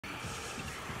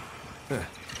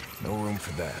No room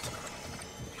for that.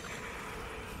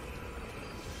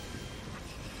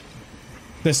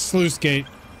 The sluice gate.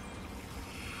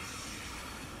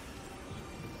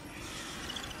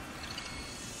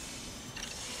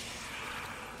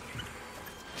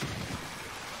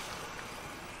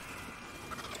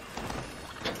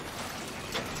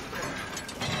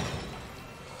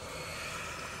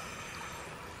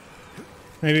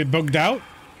 Maybe it bugged out?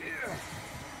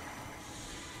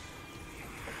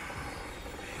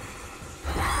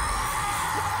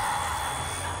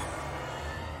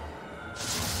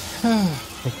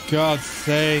 For God's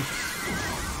sake.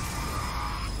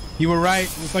 You were right,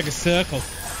 it was like a circle.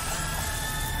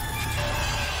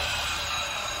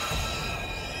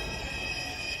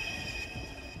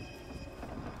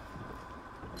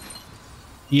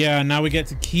 Yeah, now we get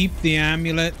to keep the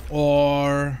amulet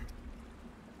or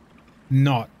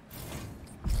not.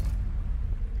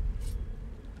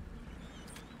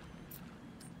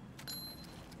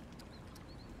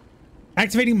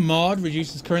 Activating mod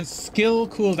reduces current skill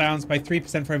cooldowns by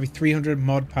 3% for every 300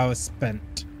 mod power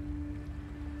spent.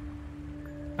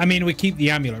 I mean, we keep the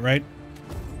amulet, right?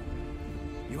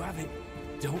 You have it,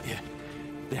 don't you?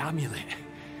 The amulet.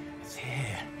 It's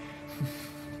here.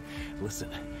 Listen,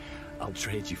 I'll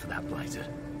trade you for that blighter.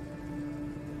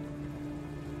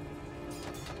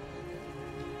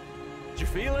 Do you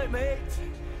feel it, mate?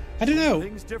 I don't know.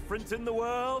 Things different in the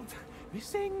world.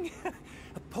 Missing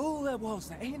a pull there was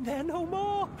that ain't there no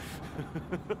more.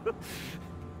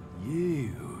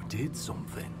 You did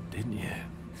something, didn't you?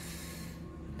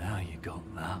 Now you got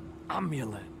that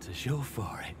amulet to show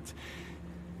for it.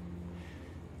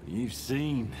 You've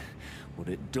seen what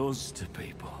it does to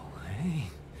people, eh?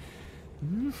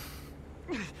 Hmm?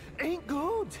 Ain't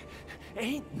good.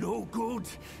 Ain't no good.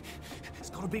 It's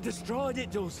gotta be destroyed,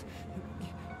 it does.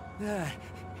 There.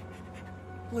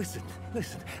 Listen,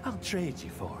 I'll trade you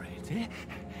for it, eh?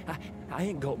 I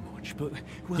ain't got much, but...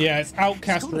 Well, yeah, it's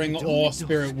Outcast Ring or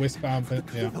Spirit Whisper, but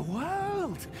yeah. For the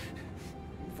world.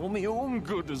 For my own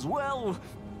good as well.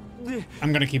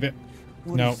 I'm gonna keep it.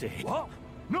 What No. do you say? What?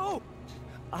 No!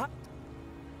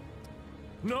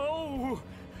 No!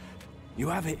 You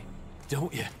have it,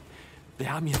 don't you? The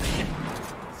amulet.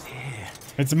 It's here.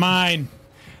 It's mine.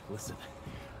 Listen,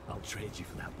 I'll trade you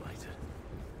for that blighter.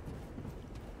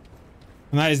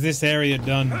 And that is this area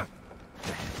done.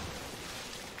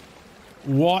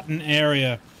 What an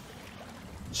area.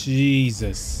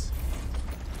 Jesus.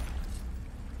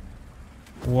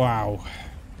 Wow.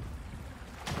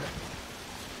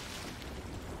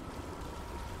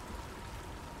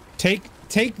 Take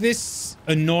this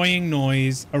annoying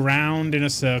noise around in a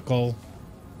circle.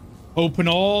 Open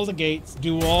all the gates,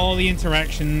 do all the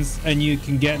interactions, and you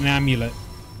can get an amulet.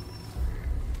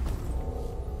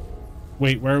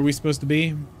 Wait, where are we supposed to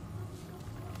be?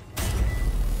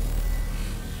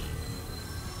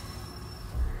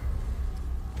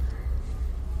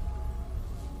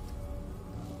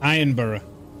 Ironborough.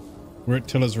 We're at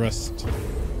Tiller's Rest.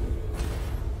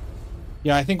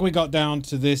 Yeah, I think we got down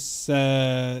to this.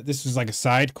 This was like a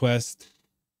side quest.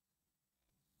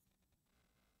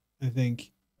 I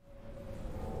think.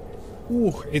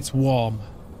 Ooh, it's warm.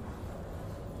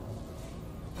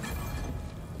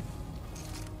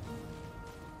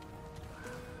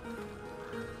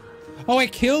 Oh, I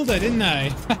killed her, didn't I?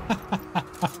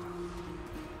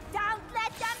 Don't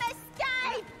let them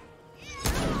escape!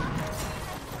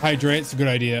 Hydrate's a good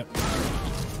idea.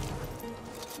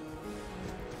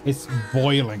 It's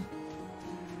boiling.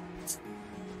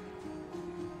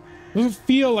 Doesn't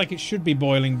feel like it should be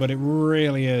boiling, but it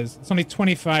really is. It's only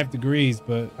 25 degrees,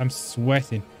 but I'm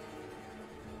sweating.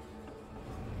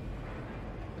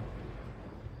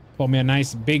 Pour me a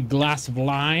nice big glass of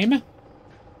lime.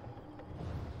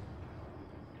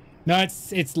 No,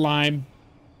 it's lime.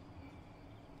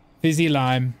 Fizzy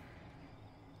lime.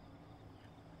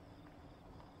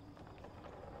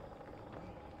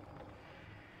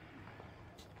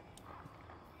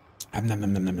 Nom, nom,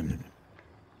 nom, nom, nom, nom.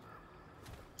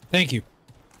 Thank you.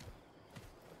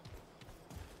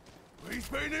 He's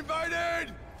been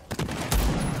invaded!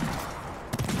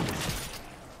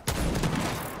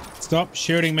 Stop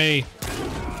shooting me.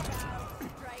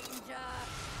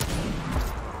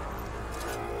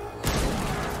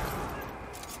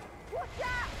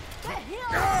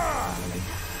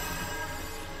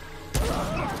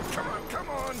 Come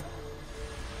on!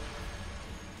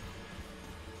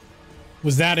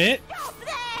 Was that it? Stop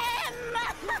them!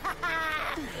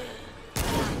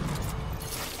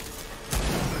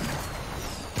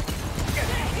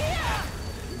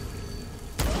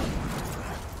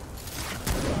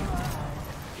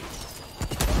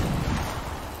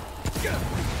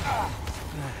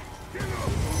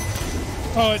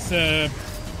 Oh, it's a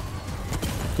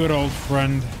good old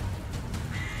friend.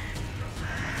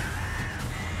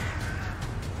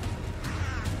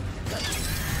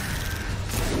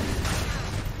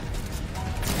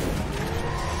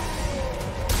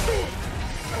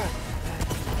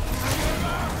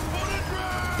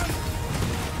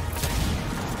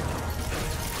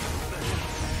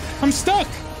 I'm stuck.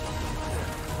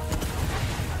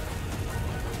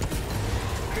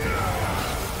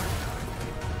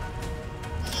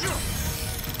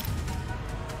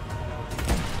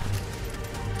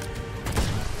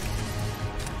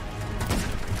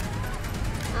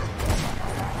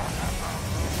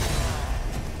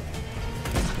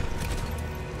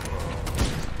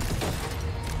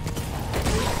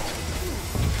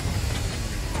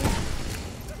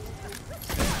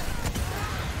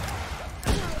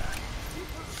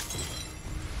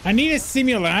 I need a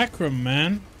simulacrum,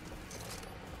 man.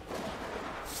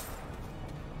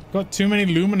 Got too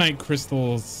many luminite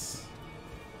crystals.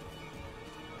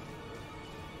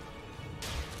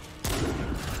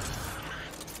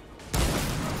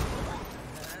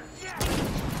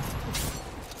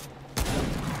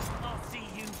 I'll see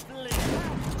you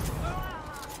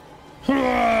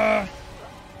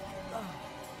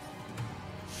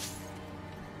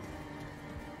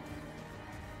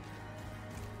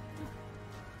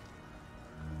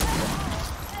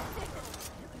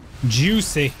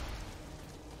Juicy.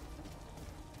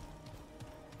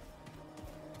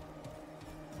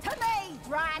 To me,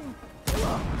 Dran!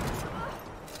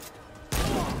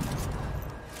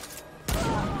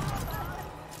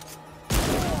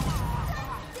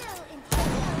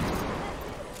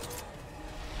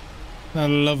 That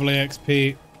lovely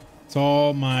XP. It's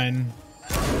all mine.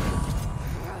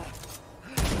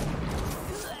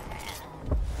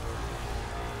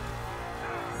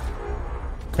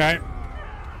 Okay.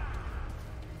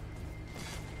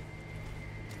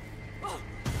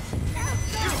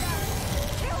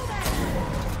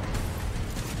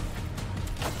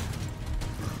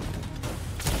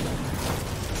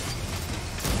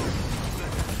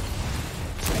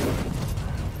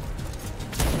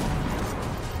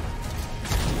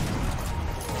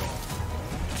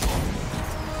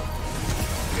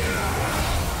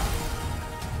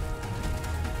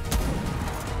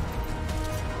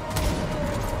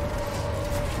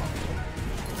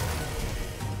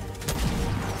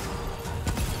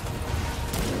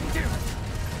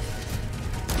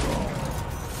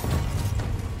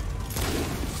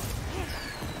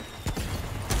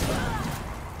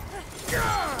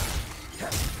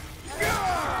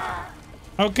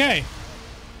 Okay.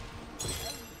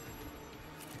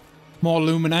 More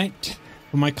luminite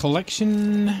for my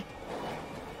collection.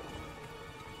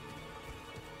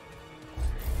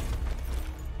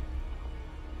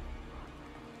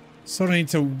 So I need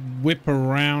to whip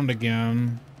around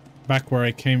again, back where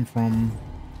I came from.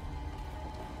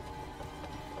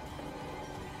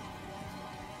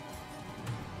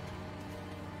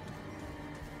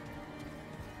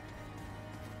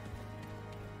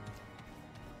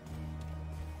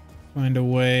 Find a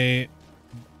way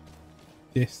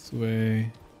this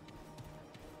way.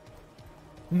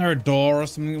 Isn't there a door or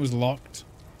something that was locked?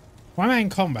 Why am I in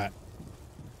combat?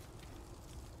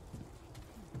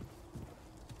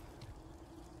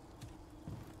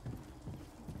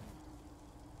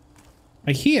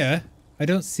 I hear, I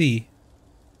don't see.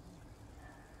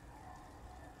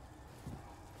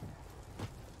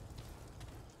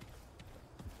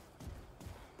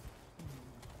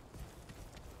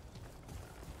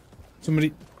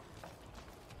 Somebody.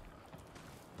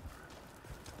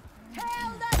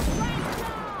 Hail the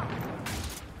stranger!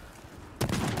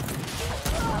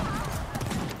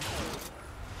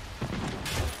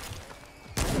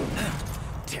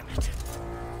 Damn it.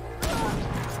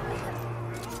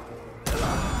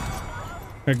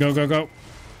 Okay, go, go, go.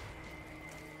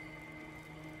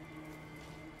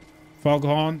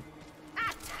 Foghorn.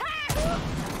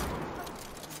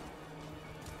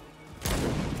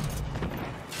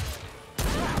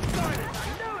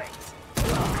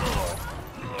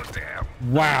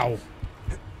 Wow.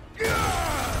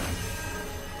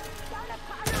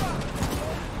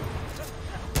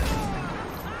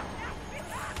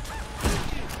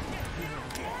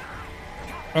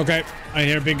 Okay, I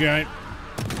hear big guy.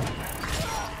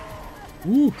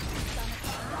 Ooh.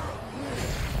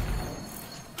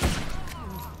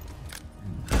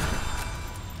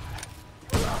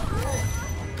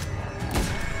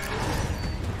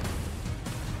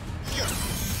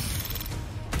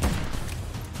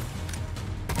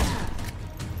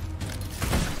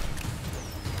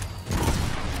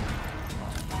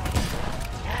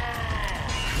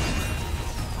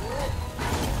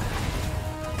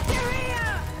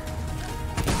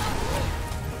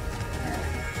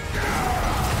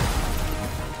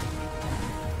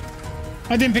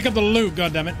 I didn't pick up the loot,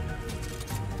 goddammit.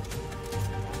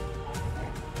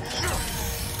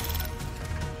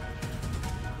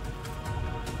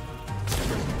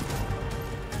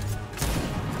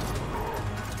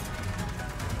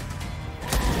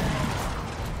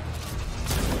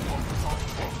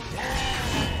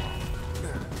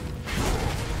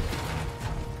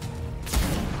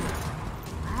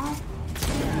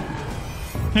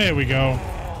 There we go.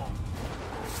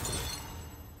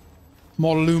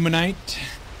 More luminite.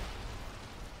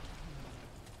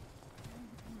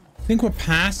 I think we're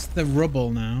past the rubble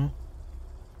now.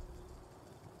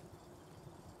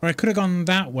 Or I could have gone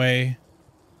that way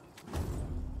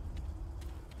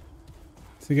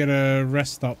to get a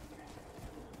rest stop.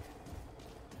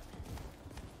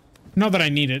 Not that I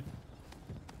need it.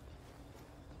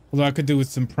 Although I could do with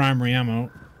some primary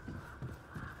ammo.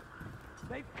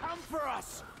 They've come for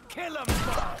us. Kill them.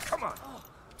 Come on.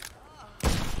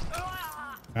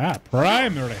 Ah,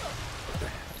 primary.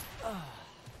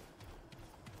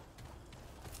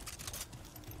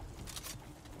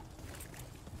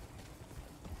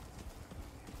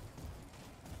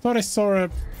 Thought I saw a...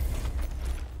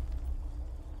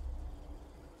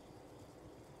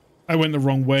 I went the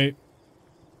wrong way.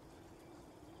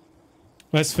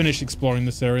 Let's finish exploring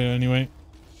this area anyway.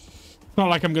 Not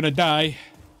like I'm gonna die.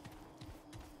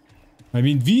 I'm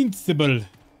invincible.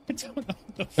 I don't know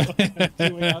what the fuck I'm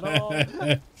doing at all.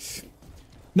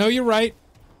 No, you're right.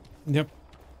 Yep.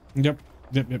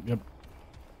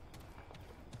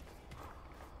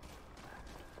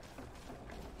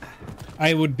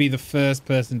 I would be the first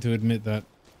person to admit that.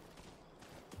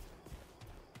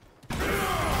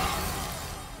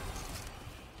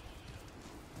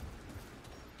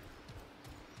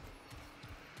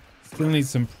 Still need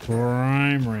some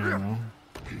primary ammo.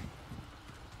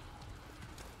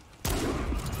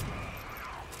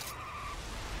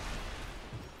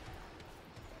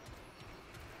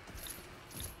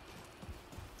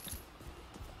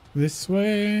 This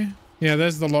way? Yeah,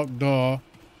 there's the locked door.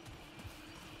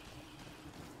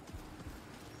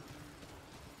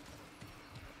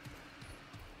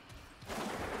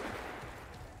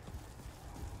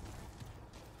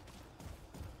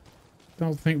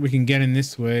 Don't think we can get in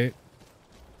this way.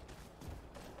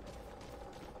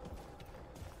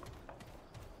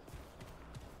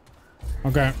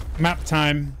 Okay, map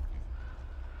time.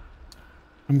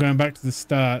 I'm going back to the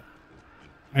start.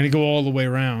 I need to go all the way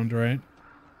around, right?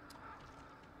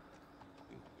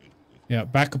 Yeah,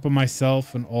 back up on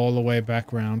myself and all the way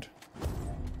back round.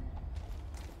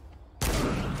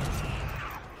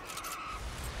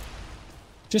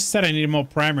 Just said I needed more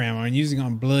primary ammo and using it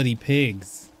on bloody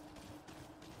pigs.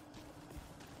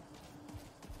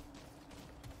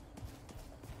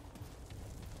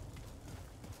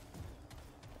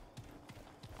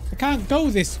 I can't go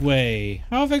this way.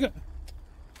 How have I got...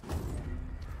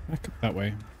 Back up that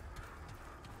way.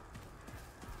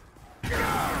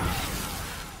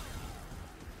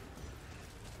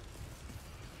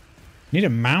 Need a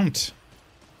mount.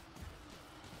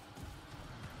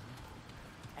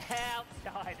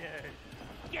 Outsiders,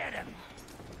 get him.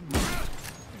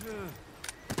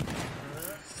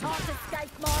 Can't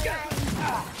escape my aim.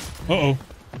 Uh-oh.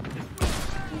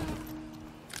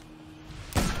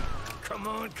 Come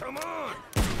on, come on.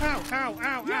 Ow, ow, ow,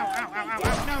 ow, ow, ow, ow,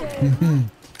 ow, no.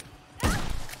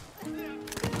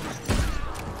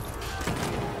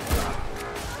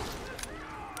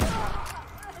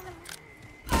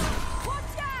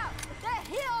 Watch out! They're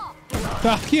here!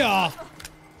 Fuck yeah.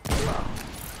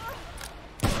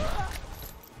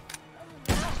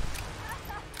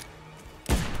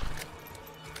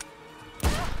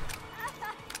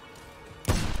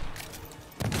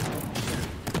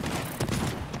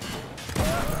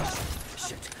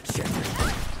 Shit.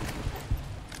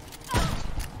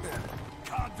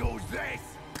 Can't do this.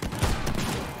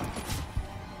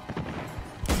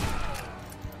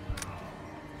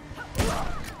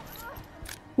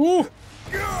 Woo!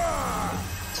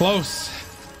 Close.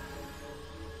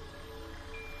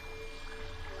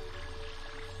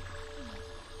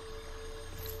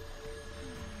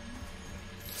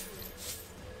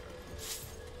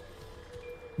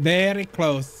 Very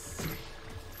close.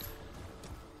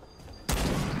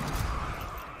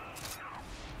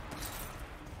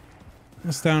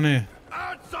 What's down here?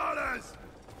 Outsiders!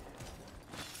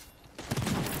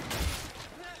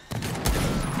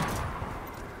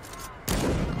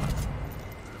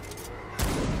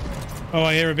 Oh,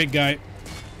 I hear a big guy.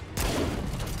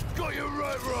 Got you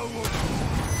right, Rowan.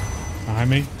 Behind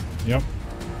me. Yep.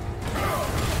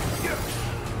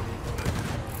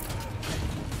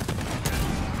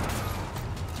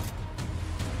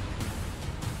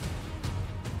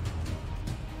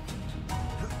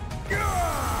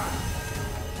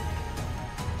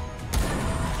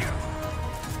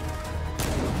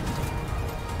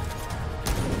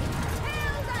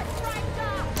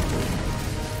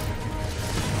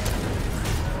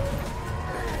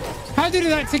 Why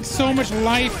did that take so much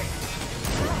life?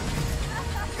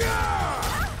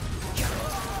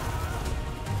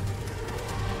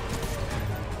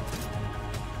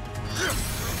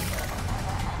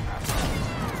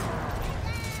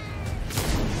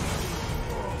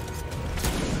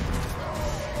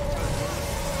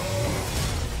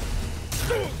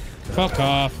 Fuck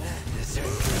off.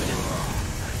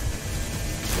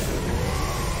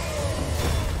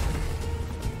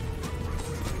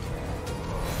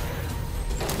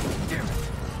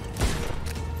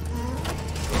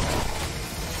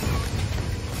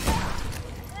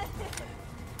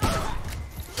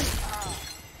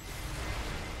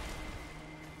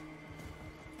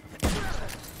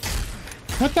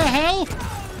 What the hell?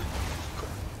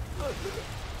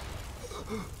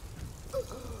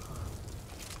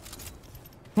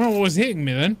 What was hitting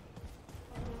me then?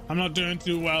 I'm not doing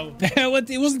too well.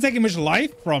 It wasn't taking much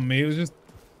life from me. It was just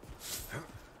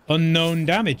unknown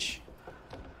damage.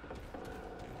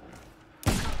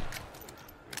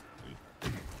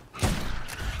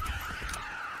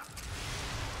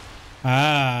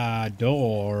 Ah,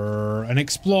 door. An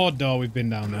explored door. We've been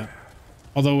down there.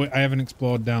 Although I haven't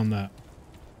explored down there.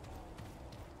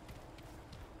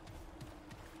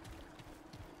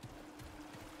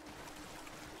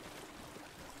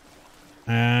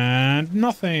 And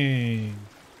nothing.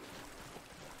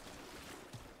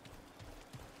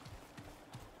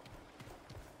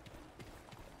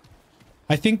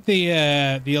 I think the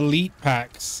elite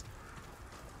packs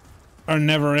are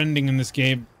never ending in this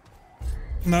game.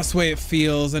 And that's the way it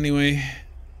feels anyway.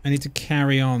 I need to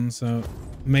carry on, so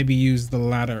maybe use the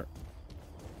ladder.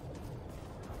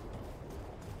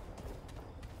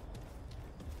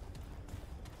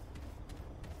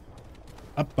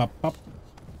 Up, up, up.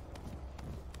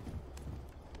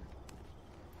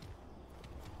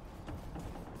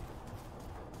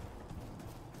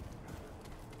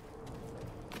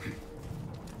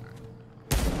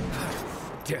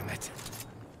 Damn it.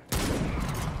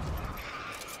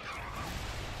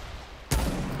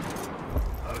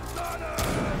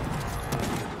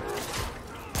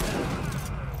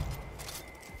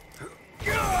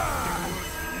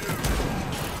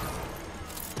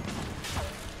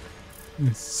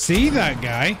 See that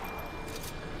guy?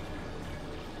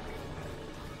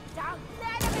 Don't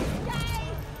let him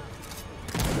escape!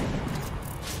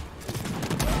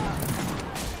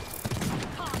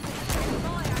 Can't escape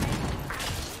my aim.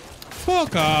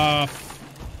 Fuck off.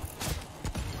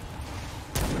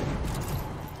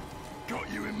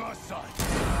 Got you in my sight.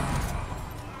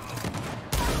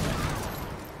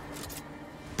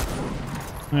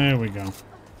 There we go.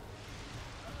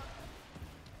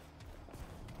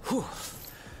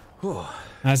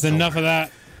 That's enough of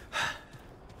that.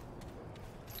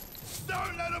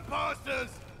 Don't let them past us.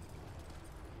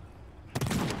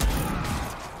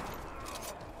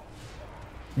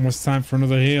 Almost time for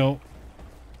another heal.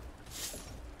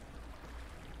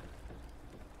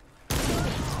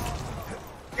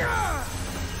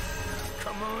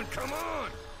 Come on, come on.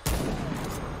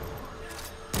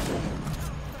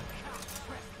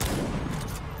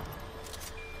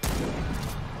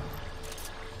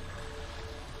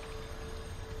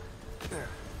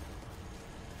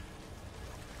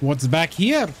 What's back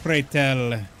here, pray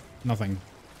tell? Nothing.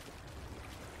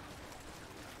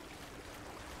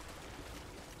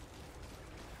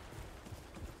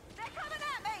 They're coming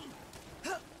at me!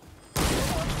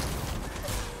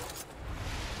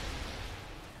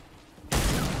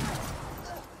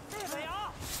 There they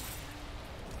are!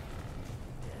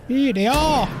 Here they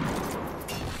are.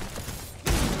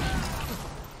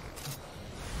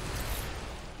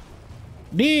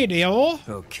 There they are.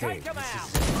 Okay. Take them out!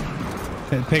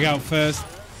 Take the pig out first.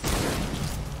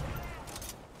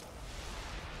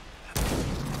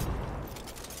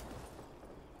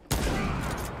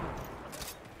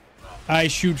 I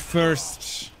shoot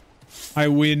first. I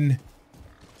win.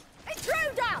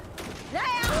 Intruder! There!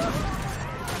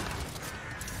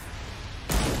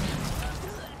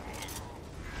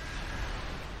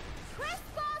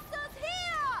 Trespassers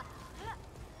here!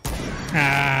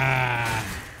 Ah.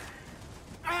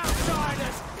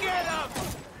 Outsiders, get them!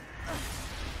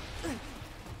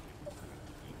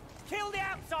 Kill the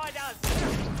outsiders!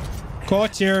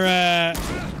 Caught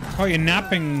your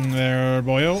napping there,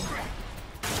 boyo.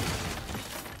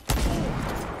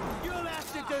 You'll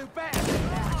have to do better.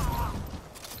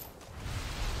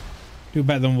 Do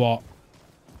better than what?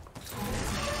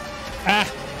 Ah,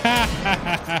 ha, ha,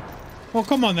 ha, ha. Well,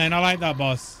 come on then. I like that,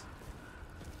 boss.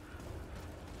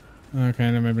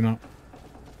 Okay, then maybe not.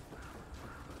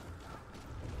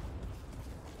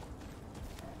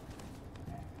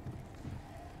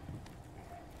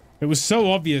 It was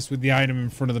so obvious with the item in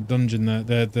front of the dungeon,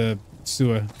 the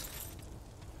sewer.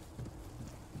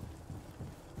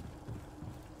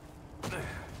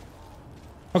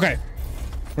 Okay.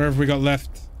 Where have we got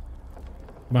left?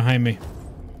 Behind me.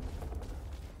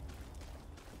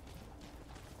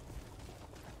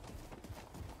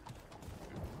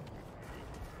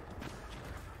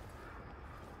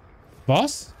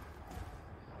 Boss?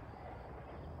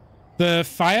 The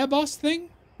fire boss thing?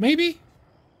 Maybe?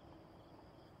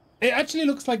 It actually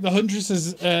looks like the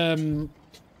Huntress's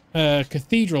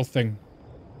cathedral thing.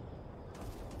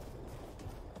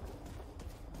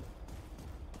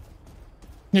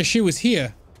 Yeah, she was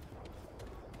here.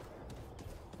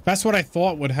 That's what I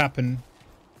thought would happen.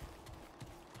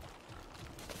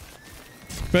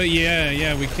 But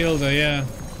yeah, we killed her, yeah.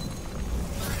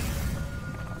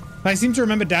 I seem to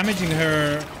remember damaging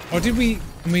her. Or did we?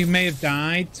 We may have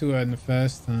died to her in the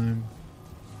first time.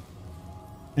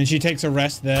 And she takes a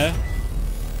rest there.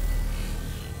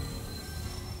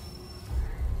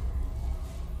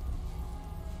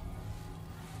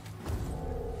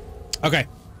 Okay.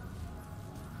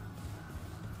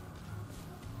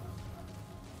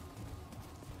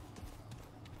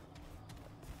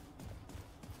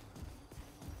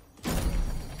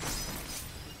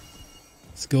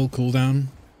 Skill cooldown.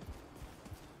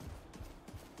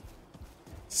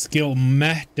 Skill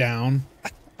meh down.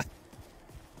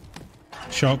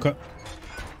 Shortcut.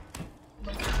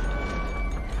 There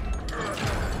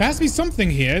has to be something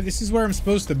here. This is where I'm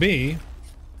supposed to be.